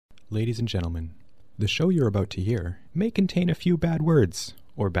Ladies and gentlemen, the show you're about to hear may contain a few bad words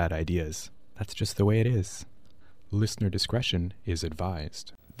or bad ideas. That's just the way it is. Listener discretion is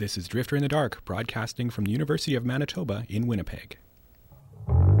advised. This is Drifter in the Dark, broadcasting from the University of Manitoba in Winnipeg.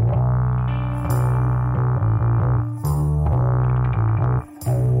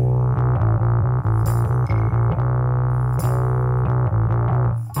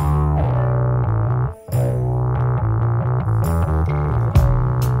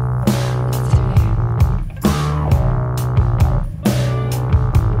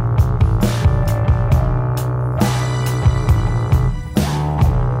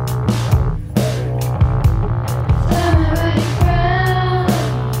 Fly me where you cry.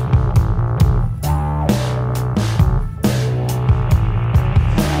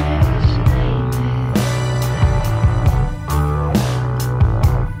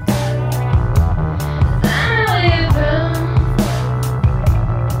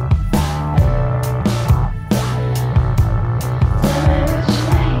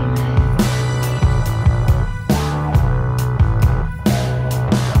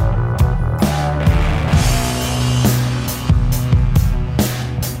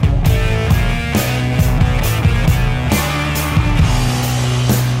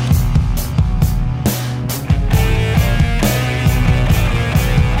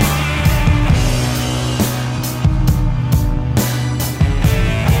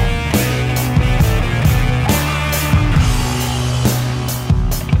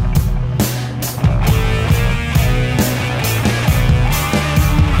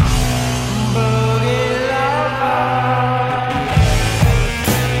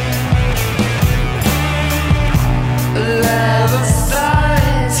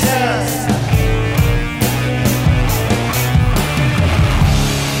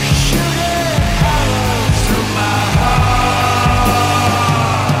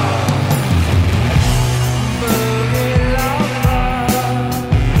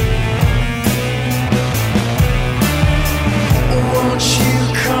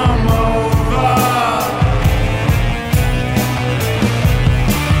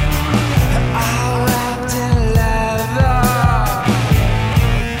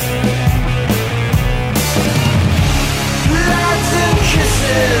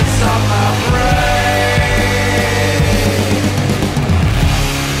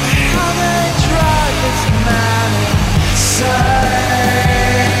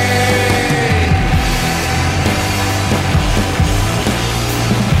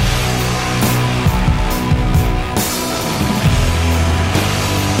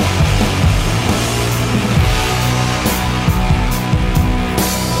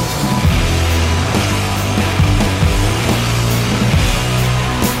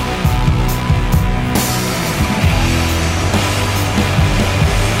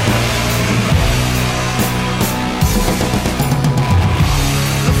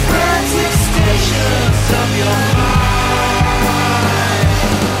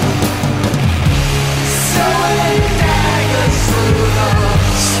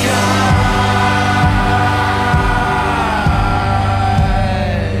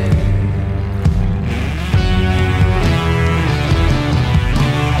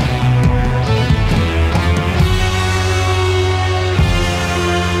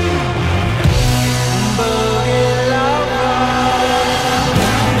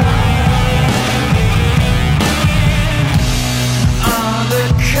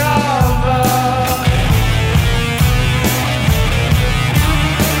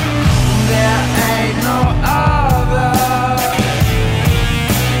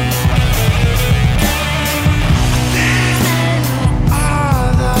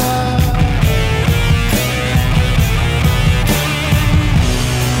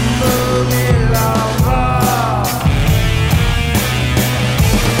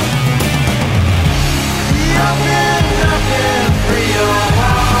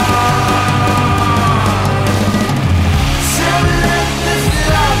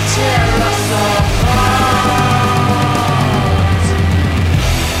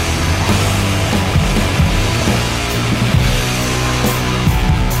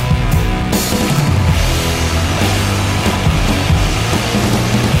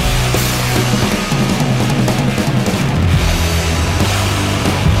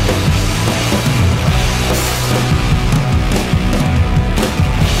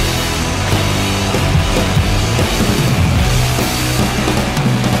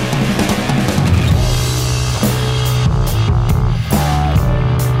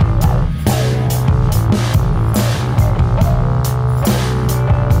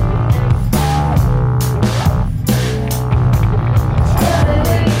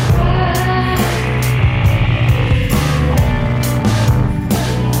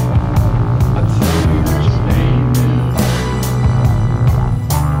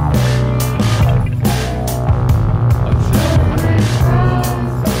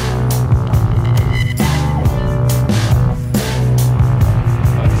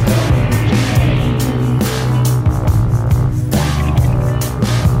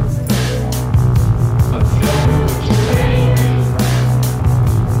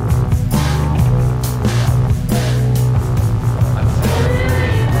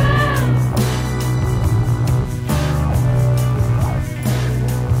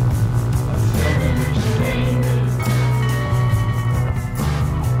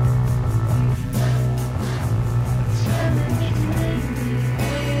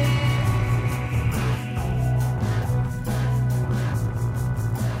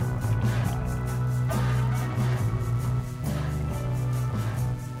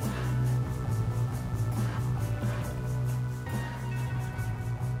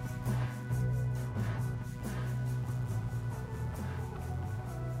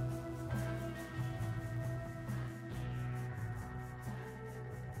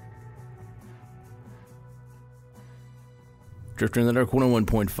 Drifter in the Dark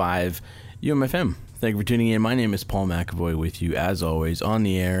 101.5 UMFM. Thank you for tuning in. My name is Paul McAvoy with you, as always, on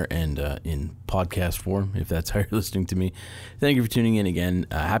the air and in podcast form, if that's how you're listening to me. Thank you for tuning in again.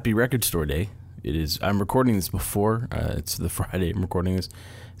 Happy Record Store Day. It is. I'm recording this before. It's the Friday I'm recording this,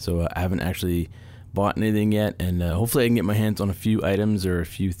 so I haven't actually bought anything yet, and hopefully I can get my hands on a few items or a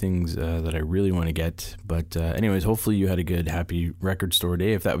few things that I really want to get. But anyways, hopefully you had a good, happy Record Store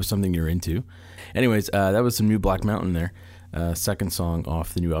Day, if that was something you're into. Anyways, that was some new Black Mountain there. Second song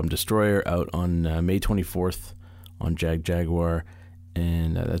off the new album Destroyer, out on May 24th on Jaguar,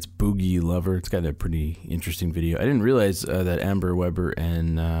 and that's Boogie Lover. It's got a pretty interesting video. I didn't realize that Amber Weber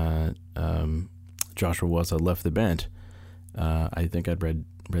and Joshua Wassa left the band. I think I'd read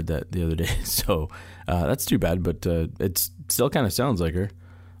that the other day, so that's too bad, but it still kind of sounds like her.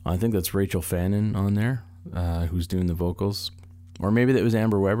 I think that's Rachel Fannin on there, who's doing the vocals, or maybe that was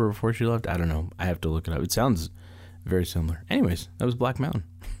Amber Weber before she left. I don't know. I have to look it up. It sounds very similar. Anyways, that was Black Mountain.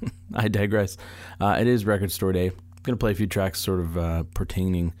 I digress. It is Record Store Day. I'm going to play a few tracks sort of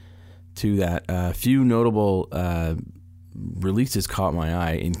pertaining to that. A few notable releases caught my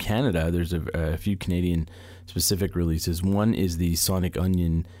eye. In Canada, there's a few Canadian specific releases. One is the Sonic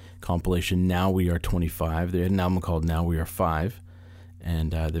Unyon compilation, Now We Are 25. They had an album called Now We Are 5.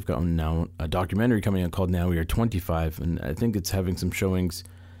 And they've got now a documentary coming out called Now We Are 25. And I think it's having some showings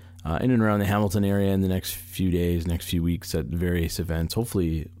in and around the Hamilton area in the next few days, next few weeks at various events.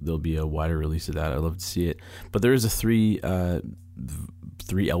 Hopefully there'll be a wider release of that. I'd love to see it. But there is a three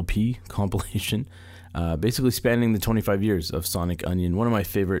LP compilation, basically spanning the 25 years of Sonic Unyon, one of my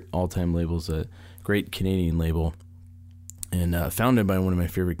favorite all-time labels, a great Canadian label, and founded by one of my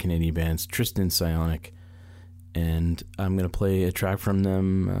favorite Canadian bands, Tristan Psionic. And I'm going to play a track from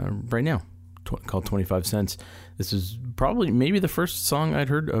them right now, called 25 Cents. This is maybe the first song I'd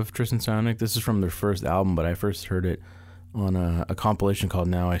heard of Tristan Psionic. This is from their first album, but I first heard it on a compilation called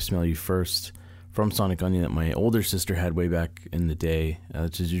Now I Smell You First from Sonic Unyon that my older sister had way back in the day.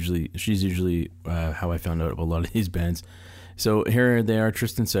 She's usually how I found out of a lot of these bands. So here they are,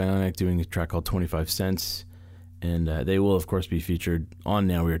 Tristan Psionic, doing a track called 25 Cents. And they will, of course, be featured on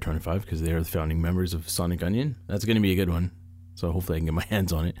Now We Are 25 because they are the founding members of Sonic Unyon. That's going to be a good one. So hopefully I can get my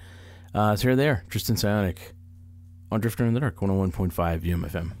hands on it. So here they are, Tristan Psionic on Drifter in the Dark, 101.5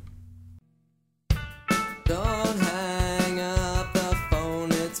 UMFM. Don't hang up the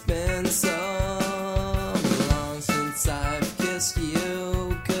phone, it's been so long since I've kissed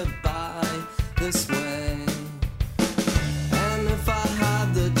you goodbye this way. And if I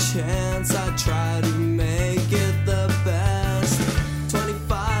had the chance, I'd try to make it the best.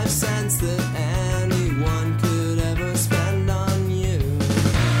 25 cents that anyone could ever spend on you.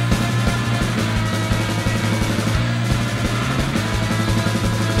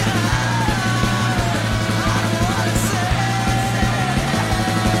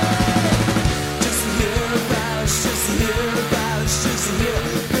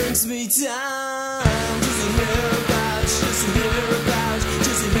 Brings me down. Just a hereabouts, just a hereabouts,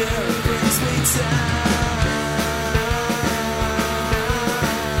 just a here brings me down.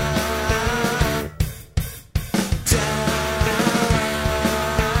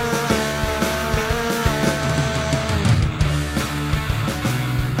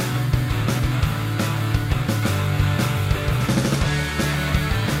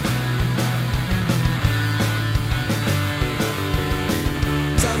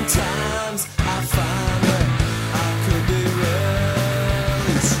 Sometimes I find that I could be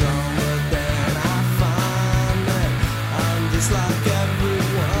really strong, but then I find that I'm just like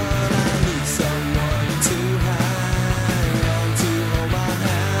everyone. I need someone to hang on to, hold my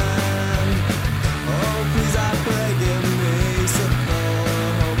hand. Oh, please, I pray, give me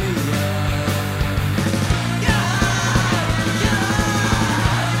support, hold me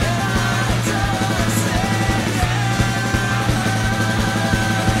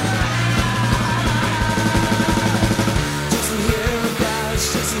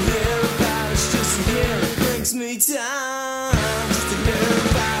brings me down. Just to hear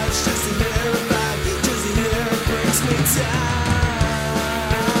about, just to hear about, just to hear brings me down.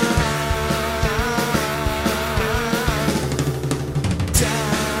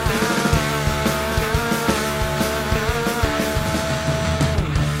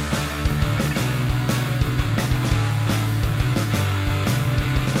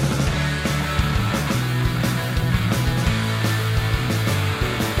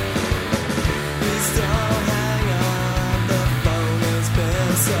 Please don't hang up the phone, it's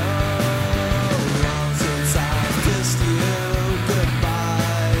been so long since I've kissed you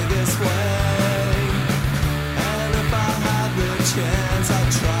goodbye this way. And if I had the chance,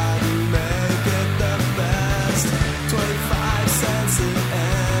 I'd try to make it the best. 25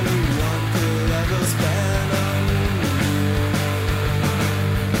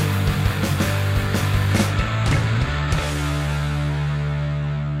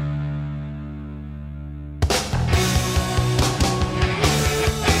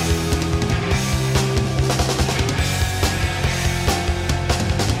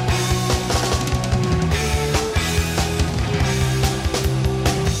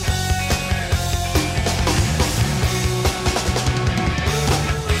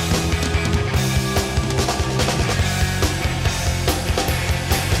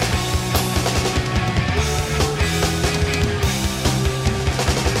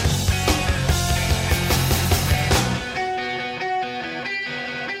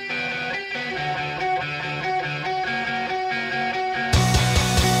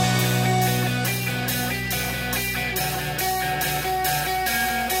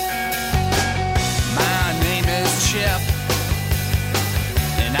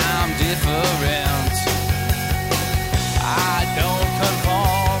 different. I don't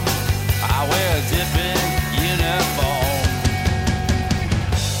conform. I wear a different uniform.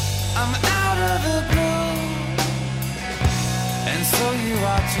 I'm out of the blue, and so you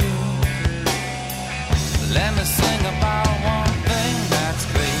are too. Let me sing about one thing that's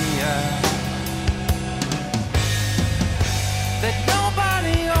clear, that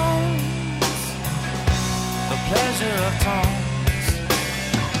nobody owns the pleasure of tones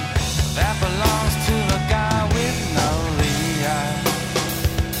that belongs to the guy with no ear.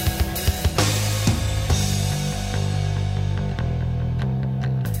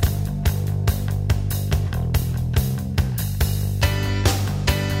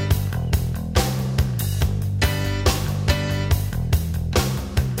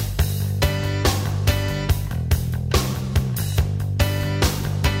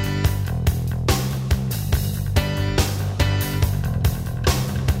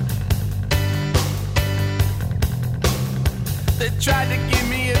 Tried to give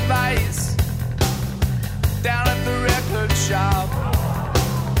me advice down at the record shop.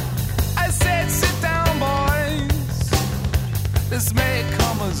 I said, sit down, boys. This may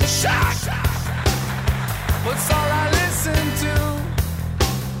come as a shock. What's all I listen to?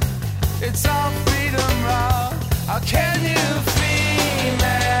 It's all freedom rock. How can you feel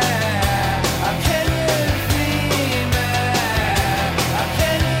me? How can you feel me? How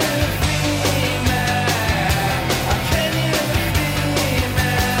can you feel me? How can you feel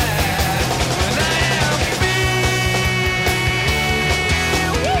me? When I am free.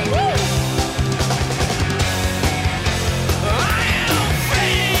 Woo, woo. I am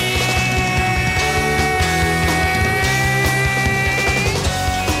free.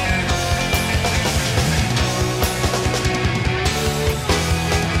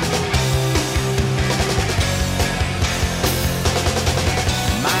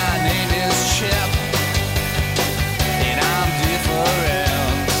 My name is Chip, and I'm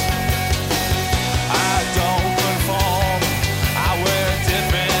different. I don't conform. I wear a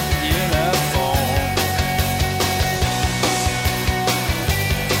different uniform.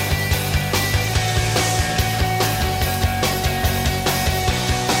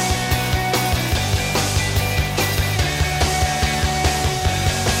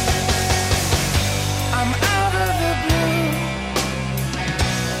 I'm out of the blue,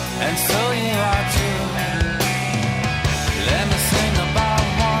 and so you are too. Let me sing about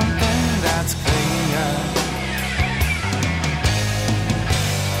one thing that's clear.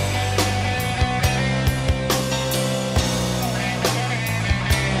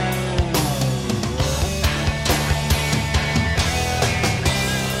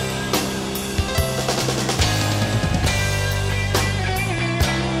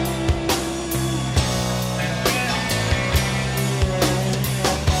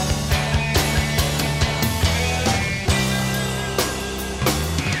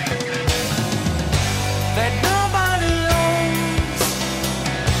 That nobody owns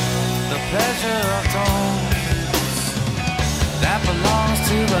the pleasure of tones that belongs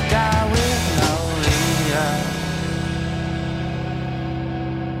to the guy with no ear.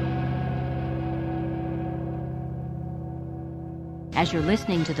 As you're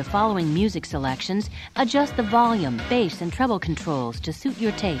listening to the following music selections, adjust the volume, bass, and treble controls to suit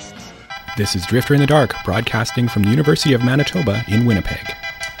your tastes. This is Drifter in the Dark, broadcasting from the University of Manitoba in Winnipeg.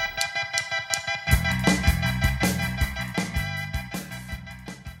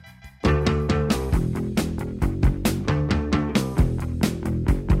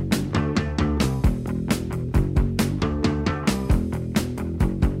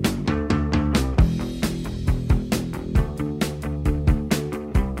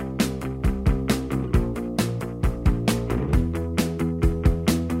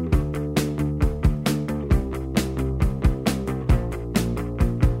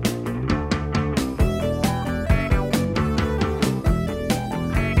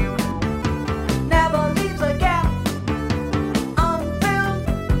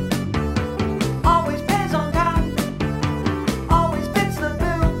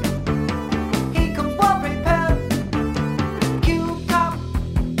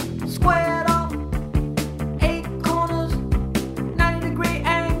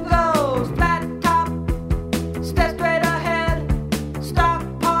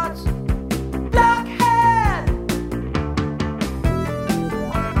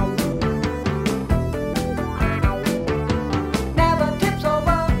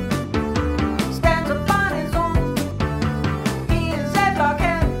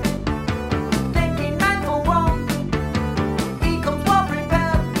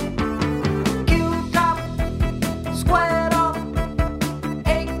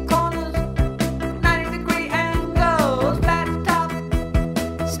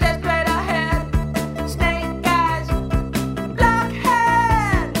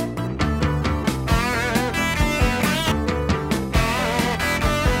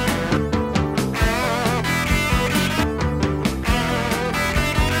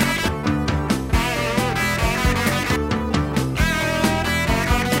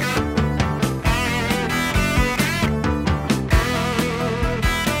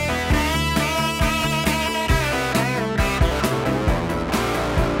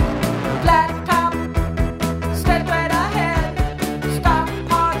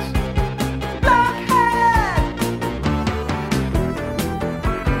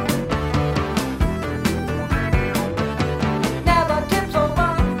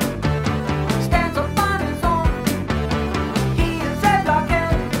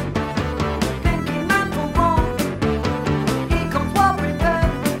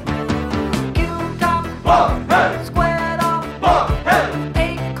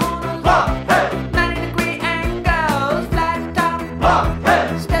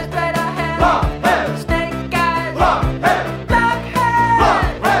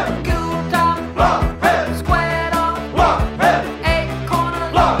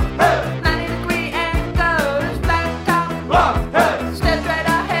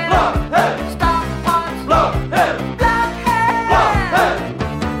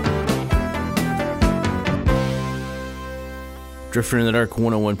 Drifter in the Dark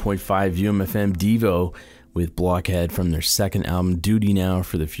 101.5 UMFM. Devo with Blockhead from their second album, Duty Now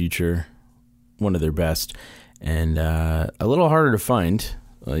for the Future. One of their best. And a little harder to find.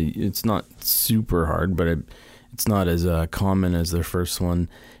 It's not super hard, but it's not as common as their first one.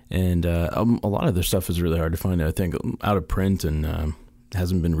 And a lot of their stuff is really hard to find, I think, out of print and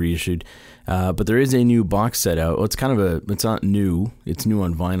hasn't been reissued. But there is a new box set out. Well, it's not new. It's new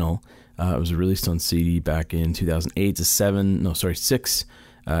on vinyl. It was released on CD back in 2008. It's a 6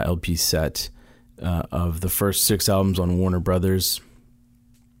 LP set of the first 6 albums on Warner Brothers.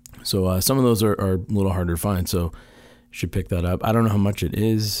 So some of those are a little harder to find, so you should pick that up. I don't know how much it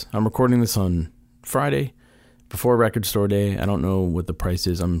is. I'm recording this on Friday, before Record Store Day. I don't know what the price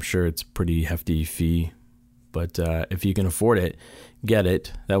is. I'm sure it's a pretty hefty fee, but if you can afford it, get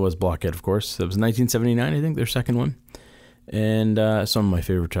it. That was Blockhead, of course. That was 1979, I think, their second one. And some of my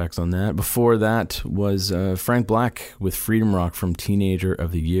favorite tracks on that. Before that was Frank Black with Freedom Rock from Teenager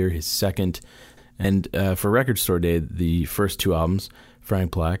of the Year, his second. And for Record Store Day, the first 2 albums,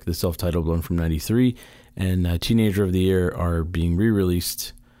 Frank Black, the self-titled one from 93, and Teenager of the Year are being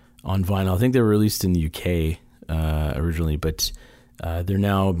re-released on vinyl. I think they were released in the UK originally, but they're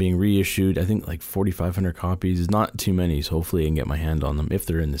now being reissued. I think like 4,500 copies. Not too many, so hopefully I can get my hand on them if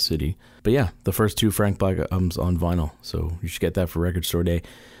they're in the city. But yeah, the first 2 Frank Black albums on vinyl, so you should get that for Record Store Day.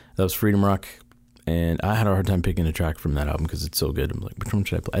 That was Freedom Rock, and I had a hard time picking a track from that album because it's so good. I'm like, which one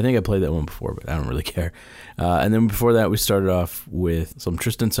should I play? I think I played that one before, but I don't really care. And then before that, we started off with some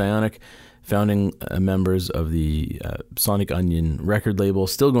Tristan Psionic, founding members of the Sonic Onion record label,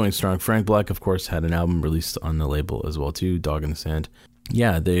 still going strong. Frank Black, of course, had an album released on the label as well too, Dog in the Sand.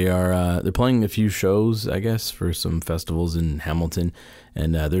 Yeah, they're playing a few shows, I guess, for some festivals in Hamilton,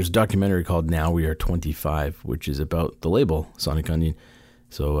 and there's a documentary called Now We Are 25, which is about the label Sonic Onion.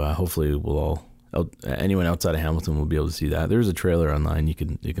 So hopefully anyone outside of Hamilton will be able to see that. There's a trailer online you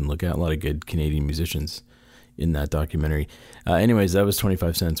can look at. A lot of good Canadian musicians in that documentary. Anyways, that was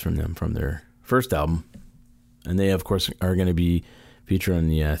 25 cents from them from their first album. And they, of course, are going to be featured on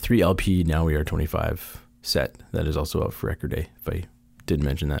the 3 LP Now We Are 25 set. That is also out for Record Day, if I did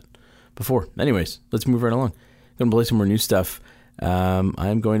mention that before. Anyways, let's move right along. I'm going to play some more new stuff.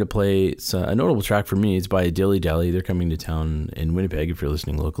 I'm going to play a notable track for me. It's by Dilly Dally. They're coming to town in Winnipeg if you're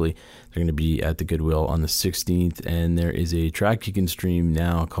listening locally. They're going to be at the Goodwill on the 16th, and there is a track you can stream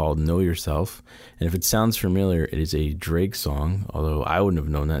now called Know Yourself. And if it sounds familiar, it is a Drake song, although I wouldn't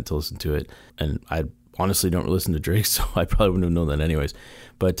have known that to listen to it. And I honestly don't listen to Drake, so I probably wouldn't have known that anyways.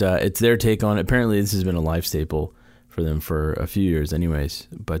 But it's their take on it. Apparently, this has been a live staple for them for a few years anyways.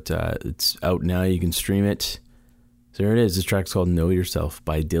 But it's out now. You can stream it. So there it is. This track's called Know Yourself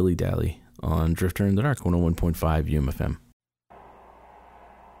by Dilly Dally on Drifter in the Dark, 101.5 UMFM.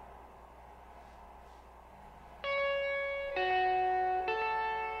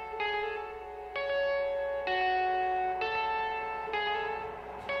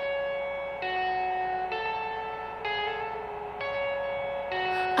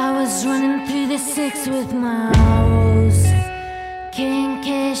 I was running through the 6 with my woes, getting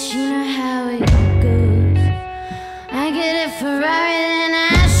cash, you know how it goes. I get a Ferrari, then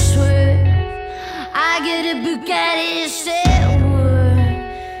I swear I get a Bugatti, say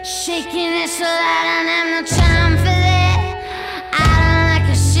word. Shaking it so loud, I don't have no time for that. I don't like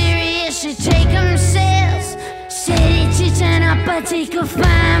a serious, you take them sales. City to turn up, I take a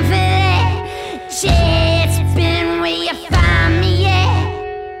fine for that. Yeah, it's been where you find me, yeah.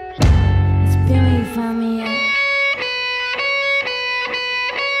 It's been where you find me, yeah.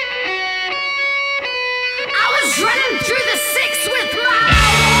 Running through the 6 with my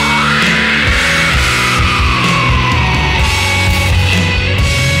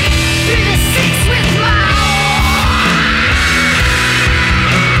through the 6 with my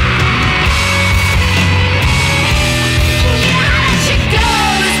and you know how that shit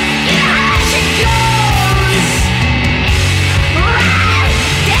goes, you know how that shit goes, right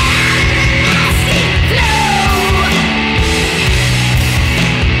down the nasty flow.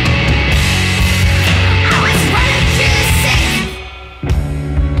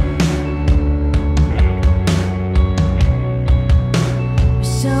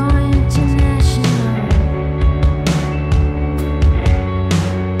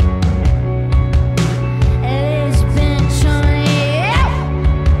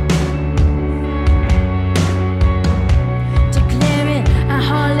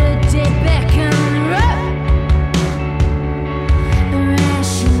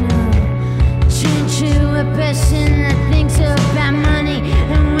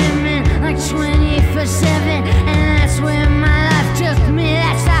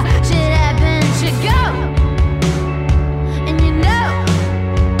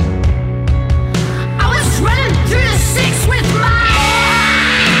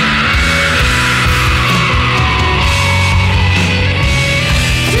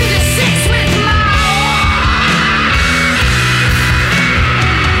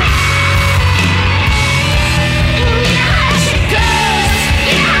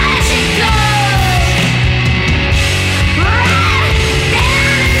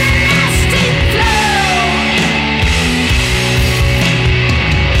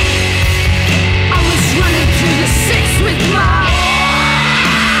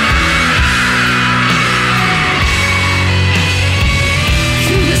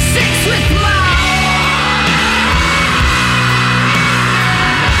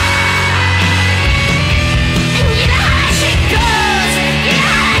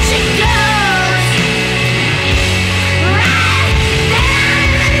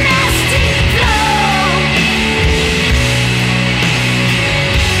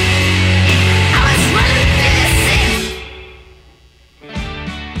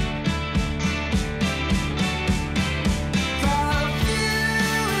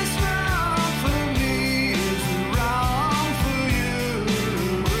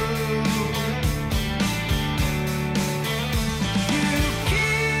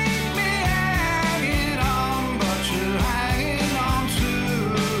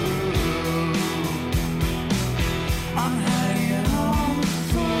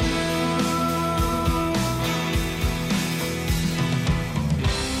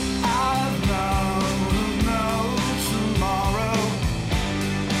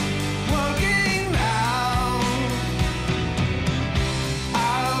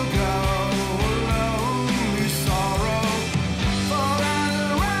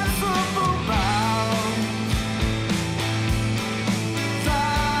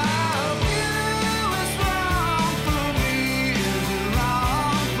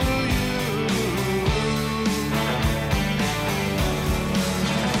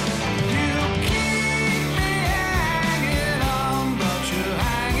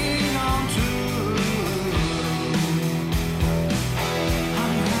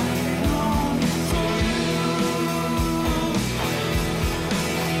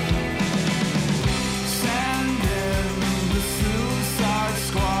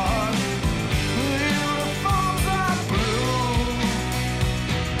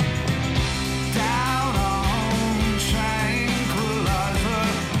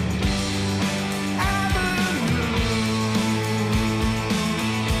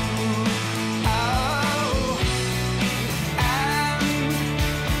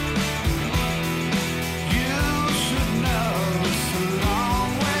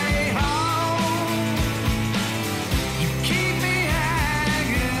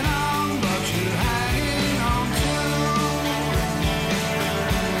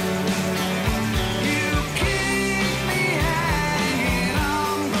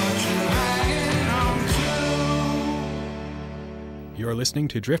 You're listening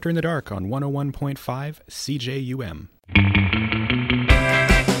to Drifter in the Dark on 101.5 CJUM.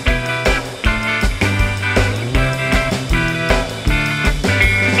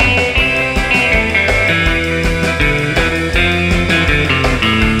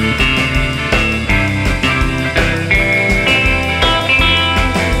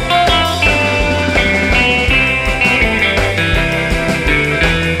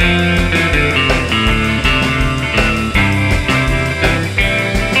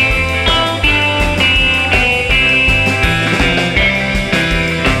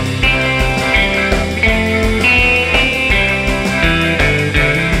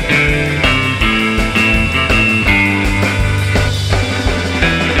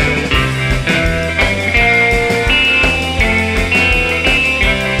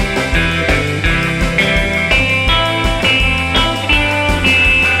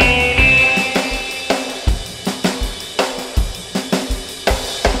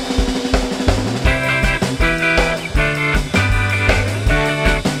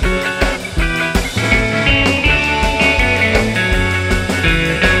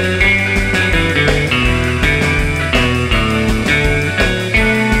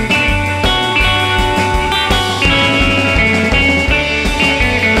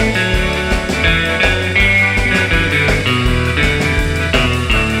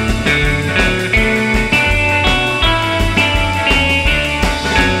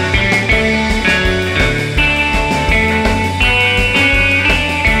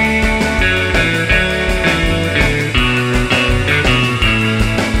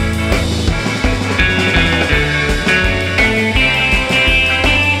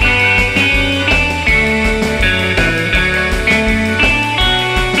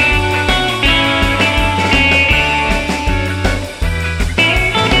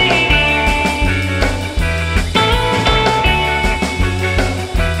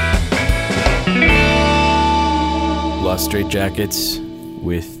 Jackets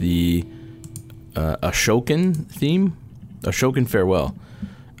with the Ashokan theme, Ashokan Farewell,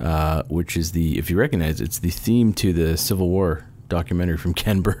 which is the, if you recognize, it's the theme to the Civil War documentary from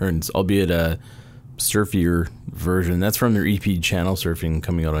Ken Burns, albeit a surfier version. That's from their EP Channel Surfing,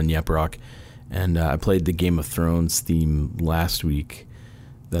 coming out on Yep Rock. And I played the Game of Thrones theme last week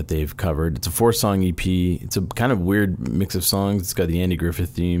that they've covered. It's a 4-song EP. It's a kind of weird mix of songs. It's got the Andy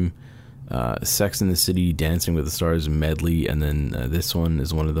Griffith theme, Sex and the City, Dancing with the Stars medley, and then this one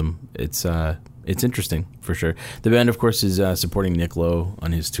is one of them. It's interesting for sure. The band, of course, is supporting Nick Lowe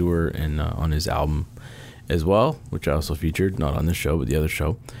on his tour and on his album as well, which I also featured, not on this show, but the other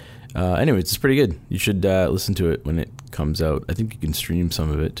show. Anyways, it's pretty good. You should listen to it when it comes out. I think you can stream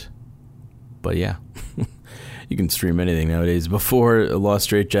some of it, but yeah, you can stream anything nowadays. Before Lost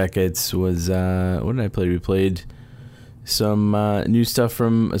Straitjackets was, what did I play? We played some more new stuff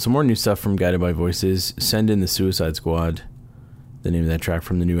from Guided by Voices. Send in the Suicide Squad, the name of that track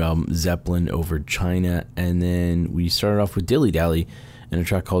from the new album Zeppelin Over China. And then we started off with Dilly Dally and a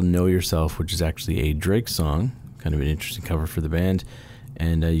track called Know Yourself, which is actually a Drake song, kind of an interesting cover for the band.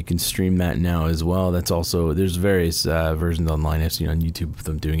 And you can stream that now as well. That's also, there's various versions online. I've seen on YouTube of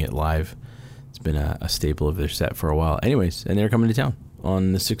them doing it live. It's been a staple of their set for a while. Anyways, and they're coming to town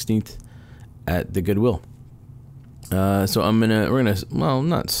on the 16th at the Goodwill. So we're gonna, well,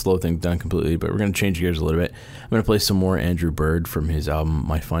 not slow things down completely, but we're gonna change gears a little bit. I'm gonna play some more Andrew Bird from his album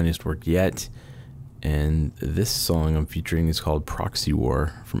My Finest Work Yet, and this song I'm featuring is called Proxy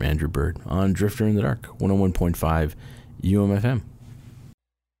War from Andrew Bird on Drifter in the Dark, 101.5 UMFM.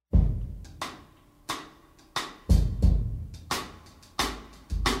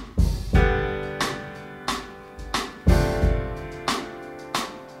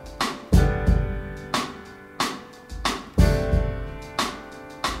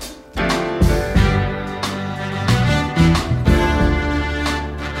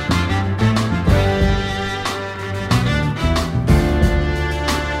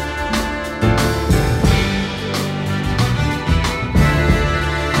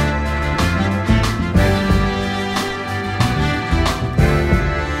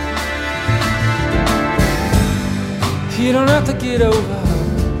 You don't have to get over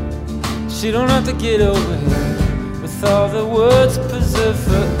her. She don't have to get over him. With all the words preserved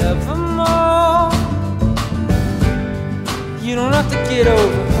forevermore. You don't have to get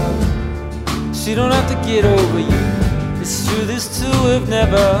over her. She don't have to get over you. It's true, these two have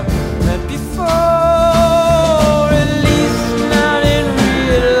never met before. At least not in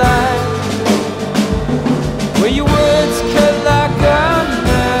real life, where your words cut like a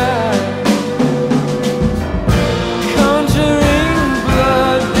knife, conjuring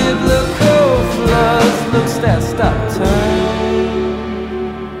blood, biblical floods, looks that stop time.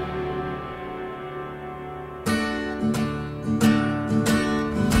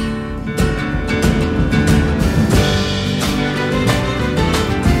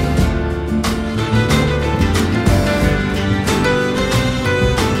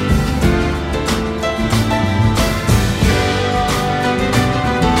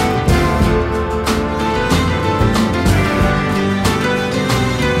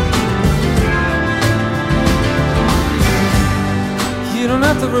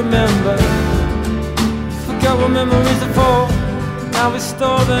 remember. Forgot what memories are for. Now we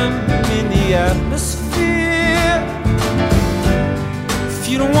store them in the atmosphere. If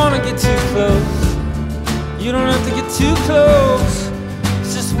you don't wanna get too close, you don't have to get too close.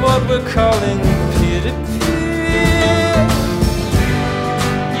 It's just what we're calling peer-to-peer.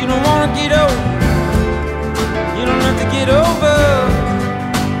 You don't wanna get over, you don't have to get over.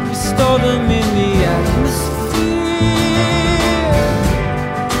 We store them in the atmosphere.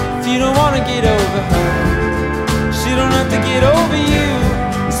 If you don't wanna get over her, she don't have to get over you.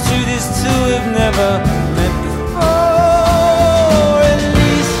 It's true, these two have never met before. At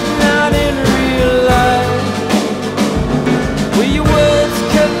least not in real life, where your words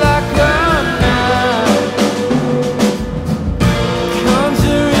cut like a knife,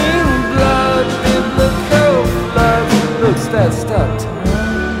 conjuring blood, biblical blood. Looks that stop time.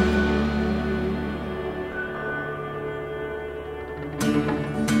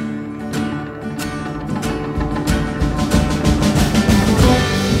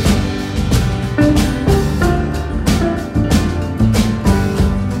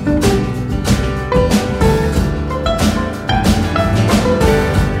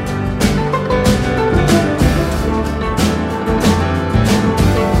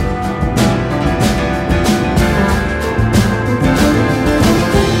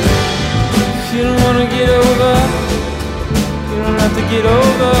 Get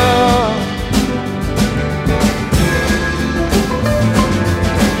over.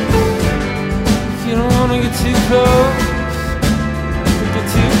 If you don't wanna get too close, get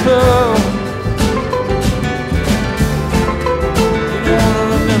too close. You don't wanna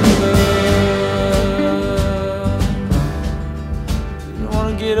remember. You don't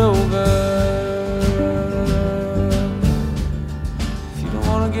wanna get over. If you don't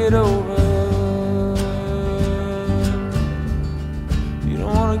wanna get over.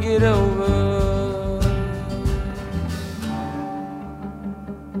 Get over.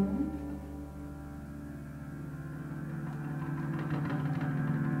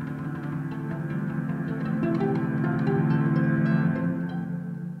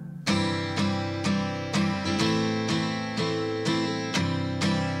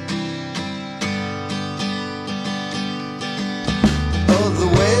 Oh, the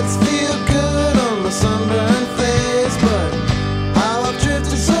waves feel good on my sunburned face, but I've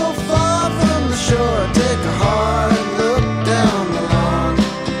drifted so far from the shore. Take a hard look down the long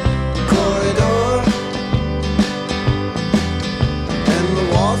corridor, and the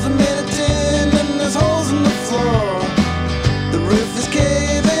walls are made of tin and there's holes in the floor. The roof is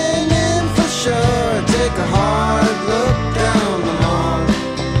caving in for sure. Take a hard look down the long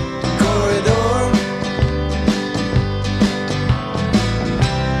corridor.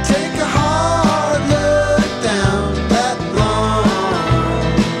 Take a hard look down that long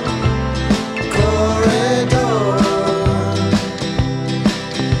corridor.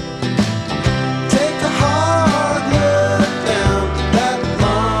 Take a hard look down that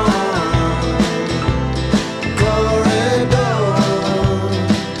long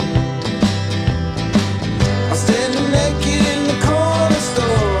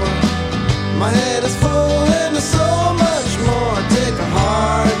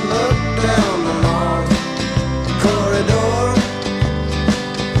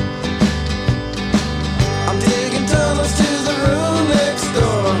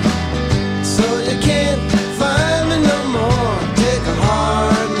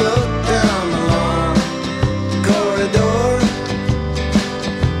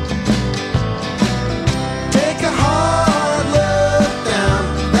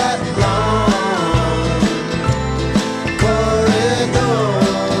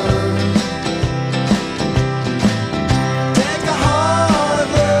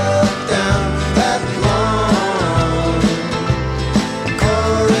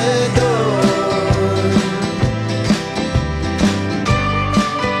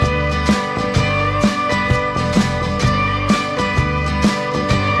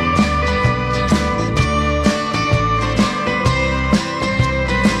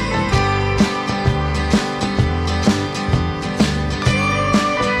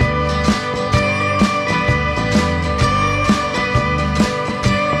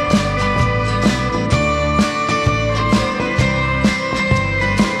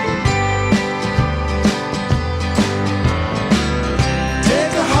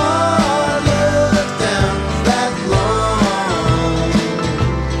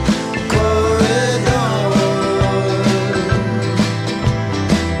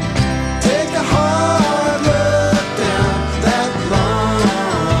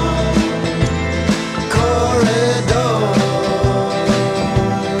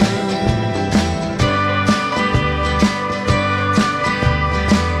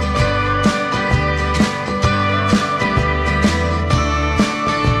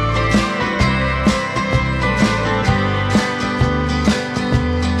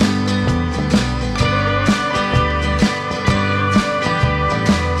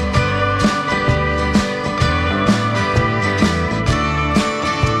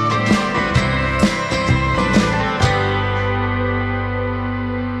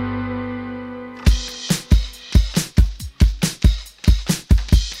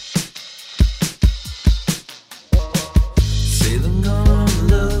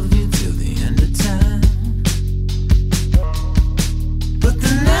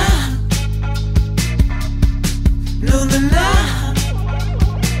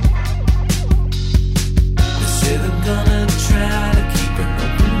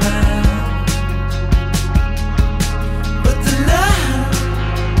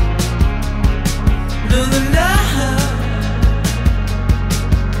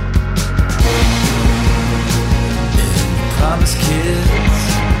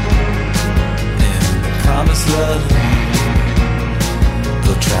is love.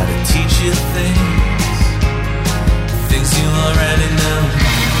 They'll try to teach you things you already know.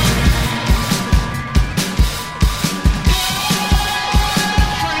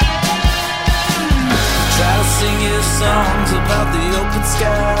 They'll try to sing you songs about the open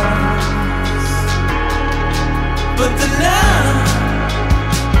skies, but they're not.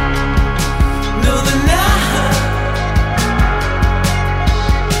 No, they're not.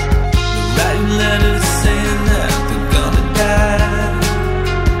 They're writing letters saying that they're gonna die,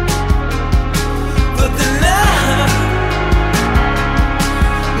 but they're not.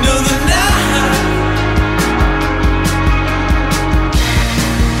 No, they're not.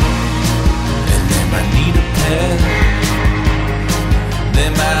 And they might need a pen, they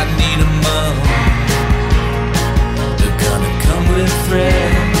might need a mug. They're gonna come with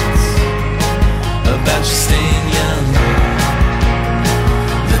threats about you staying young.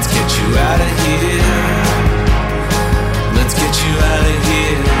 Let's get you out of here. Let's get you out of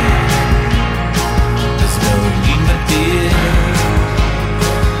here. There's no need, my dear.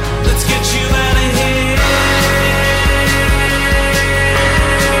 Let's get you out of here.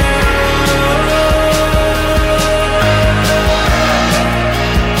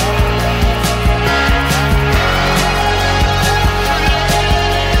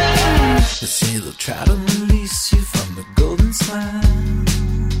 They say they'll try to release you from the golden smile,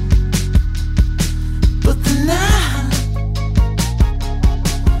 but they're not.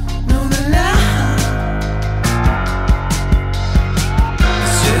 No, they're not.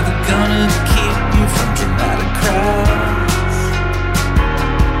 They say they're gonna keep you from dramatic crowds,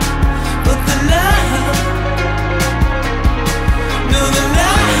 but they're not. No, they're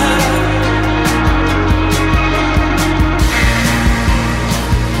not.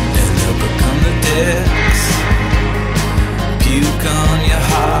 And they'll become the decks, puke on your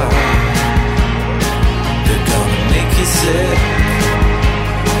heart. They're gonna make you sick.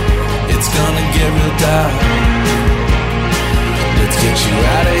 It's gonna get real dark. Let's get you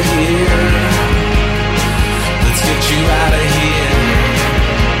out of here. Let's get you out of here.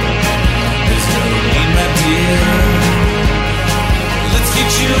 There's no need, my dear. Let's get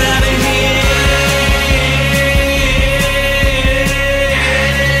you out of here.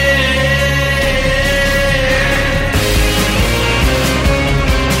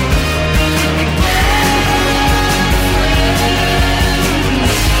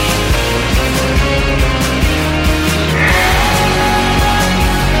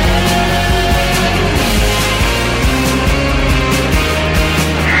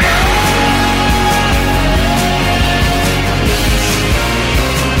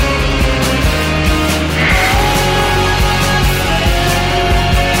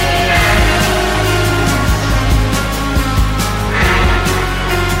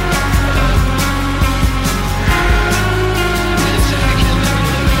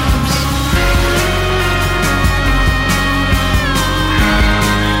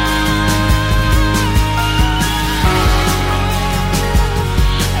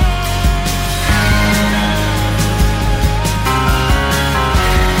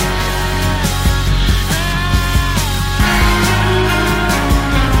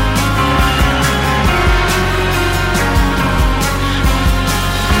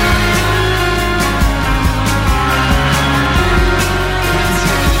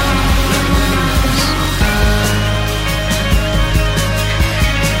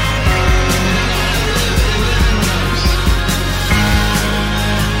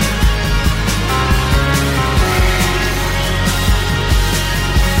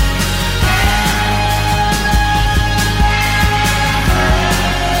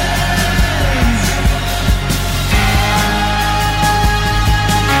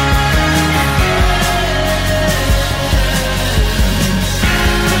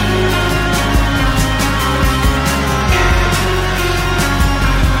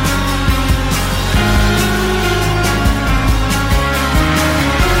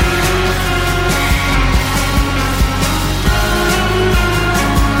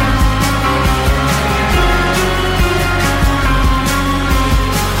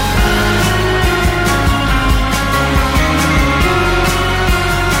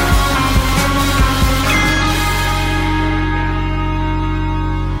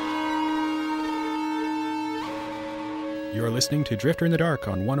 You're listening to Drifter in the Dark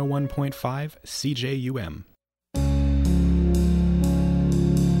on 101.5 CJUM.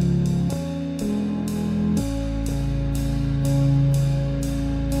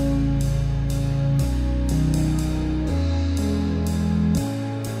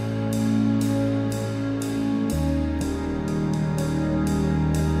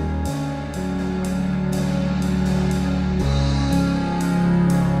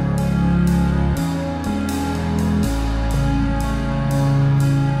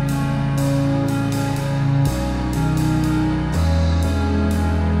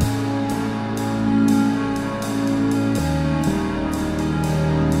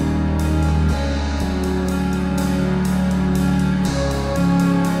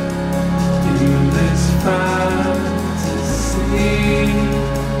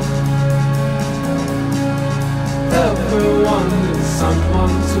 Everyone needs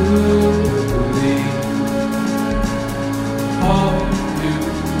someone to believe. Hold you,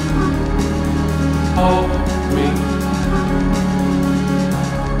 hold me.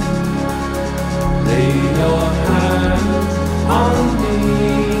 Lay your hands on me.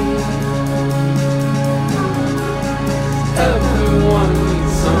 Everyone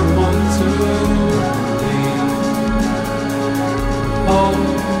needs someone to believe.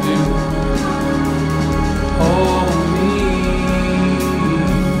 Hold you, hold me.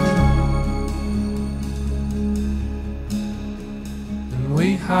 And we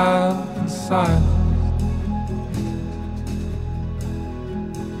have silence.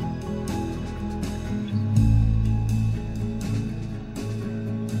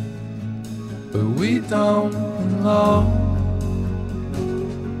 But we don't belong.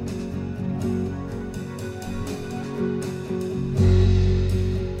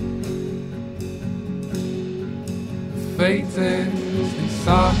 Fate is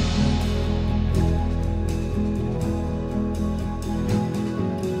inside.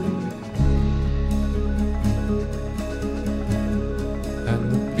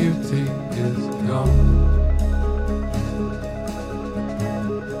 And the beauty is gone.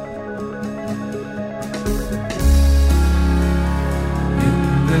 In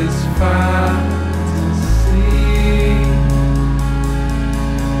this fantasy,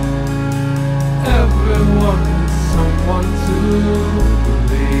 everyone is someone to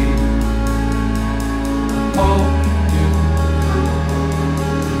believe. Hold you,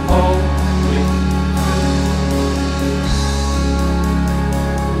 hold me.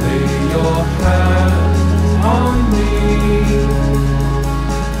 Lay your hands on me.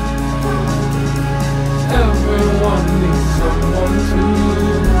 Everyone needs someone to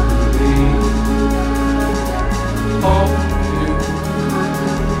believe. Hold you,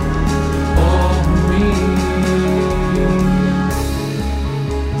 hold me.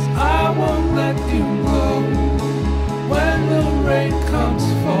 'Cause I won't let you go when the rain comes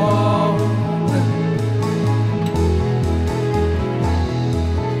falling.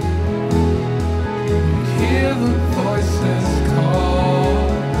 You hear the voices call.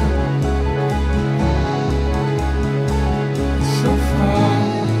 So far,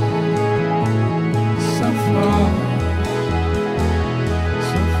 so far,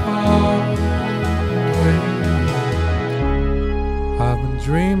 so far away. I've been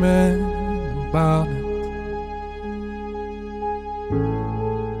dreaming about it.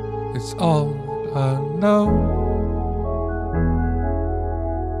 It's all I know.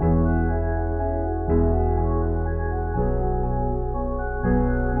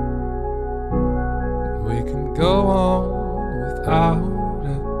 We can go on without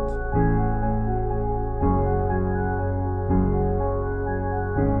it.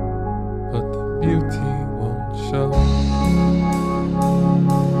 But the beauty won't show.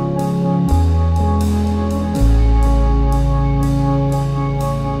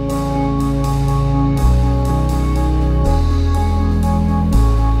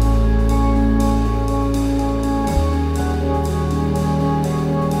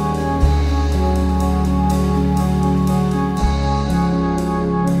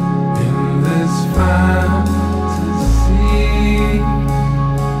 In this fantasy,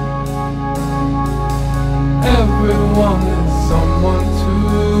 everyone is someone to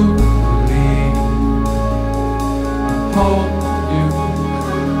believe. Hold you,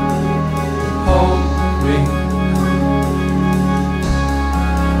 hold me.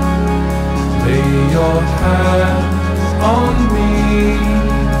 Lay your hands on me.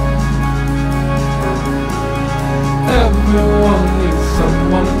 Everyone needs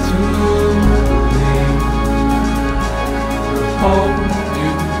someone to believe. Hold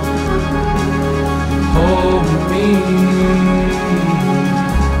you, hold me.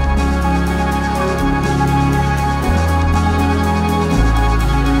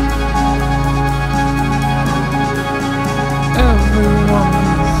 Everyone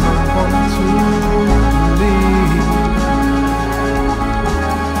needs someone to believe.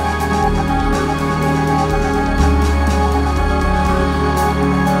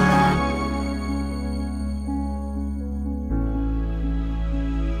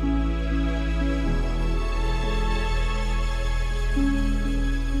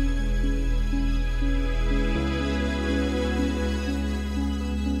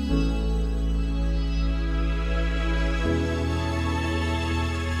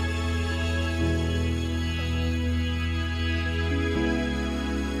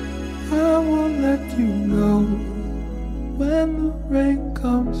 I won't let you go when the rain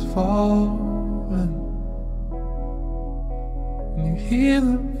comes falling. When you hear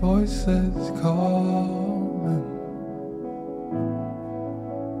the voices calling.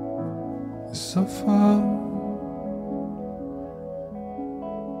 It's so far,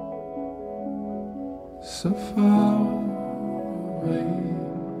 so far away.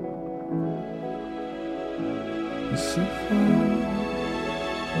 It's so far,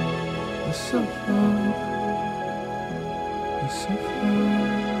 it's so far, it's so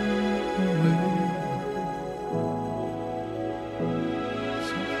far away.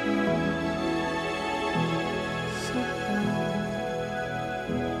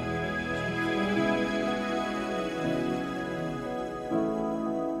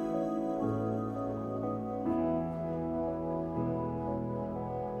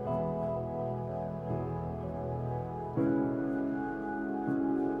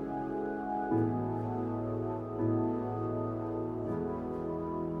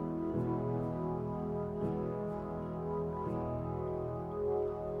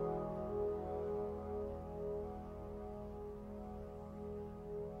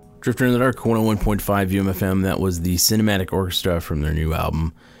 Drifter in the Dark, 101.5 UMFM. That was the Cinematic Orchestra from their new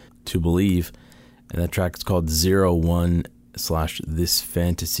album, To Believe. And that track is called 01/This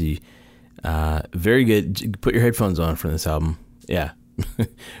Fantasy. Very good. Put your headphones on for this album. Yeah.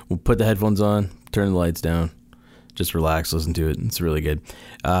 We'll put the headphones on, turn the lights down, just relax, listen to it. It's really good.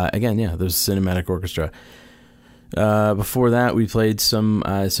 Again, yeah, there's Cinematic Orchestra. Before that, we played some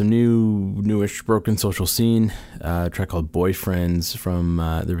newish Broken Social Scene, a track called Boyfriends from,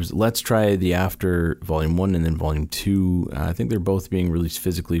 there was Let's Try the After Volume 1 and then Volume 2. I think they're both being released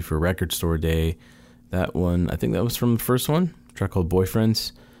physically for Record Store Day. That one, I think that was from the first one, a track called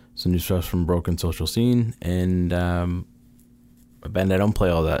Boyfriends. Some new stuff from Broken Social Scene, and a band I don't play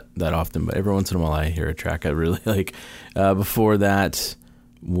all that often, but every once in a while I hear a track I really like. Before that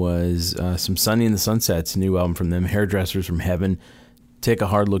was some Sunny and the Sunsets, a new album from them, Hairdressers from Heaven, Take a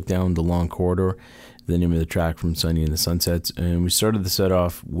Hard Look Down the Long Corridor, the name of the track from Sunny and the Sunsets. And we started the set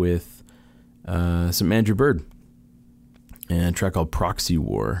off with some Andrew Bird and a track called Proxy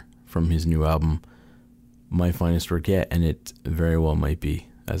War from his new album, My Finest Work Yet, and it very well might be,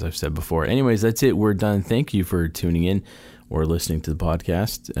 as I've said before. Anyways, that's it. We're done. Thank you for tuning in or listening to the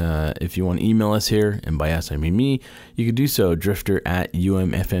podcast. If you want to email us here, and by us I mean me, you can do so,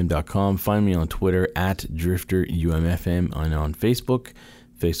 drifter@umfm.com. Find me on Twitter @drifterumfm, and on Facebook,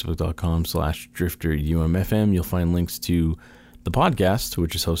 facebook.com/drifterumfm. You'll find links to the podcast,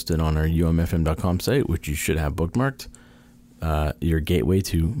 which is hosted on our umfm.com site, which you should have bookmarked. Your gateway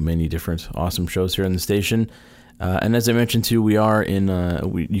to many different awesome shows here on the station. And as I mentioned too, we are in,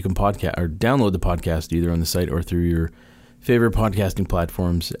 you can podcast or download the podcast either on the site or through your favorite podcasting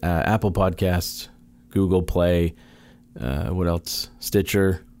platforms, Apple Podcasts, Google Play, what else?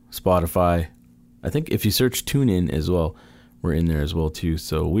 Stitcher, Spotify. I think if you search TuneIn as well, we're in there as well too.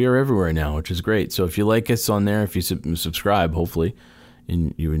 So we are everywhere now, which is great. So if you like us on there, if you subscribe, hopefully,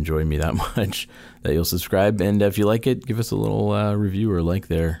 and you enjoy me that much, that you'll subscribe. And if you like it, give us a little review or like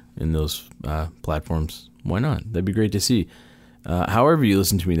there in those platforms. Why not? That'd be great to see. However you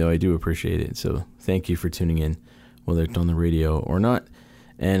listen to me, though, I do appreciate it. So thank you for tuning in, whether it's on the radio or not.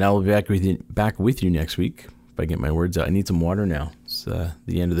 And I'll be back with you next week if I get my words out. I need some water now. It's the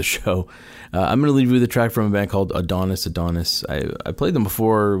end of the show. I'm going to leave you with a track from a band called Adonis. I played them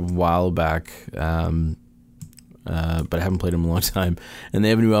before a while back, but I haven't played them in a long time. And they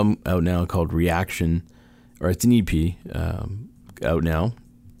have a new album out now called Reaction, or it's an EP out now.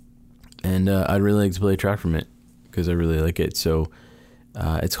 And I'd really like to play a track from it because I really like it. So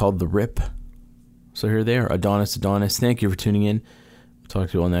it's called The Rip. So here they are, Adonis. Thank you for tuning in.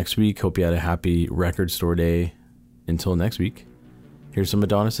 Talk to you all next week. Hope you had a happy Record Store Day. Until next week, here's some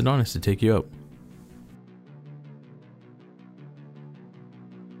Adonis to take you out.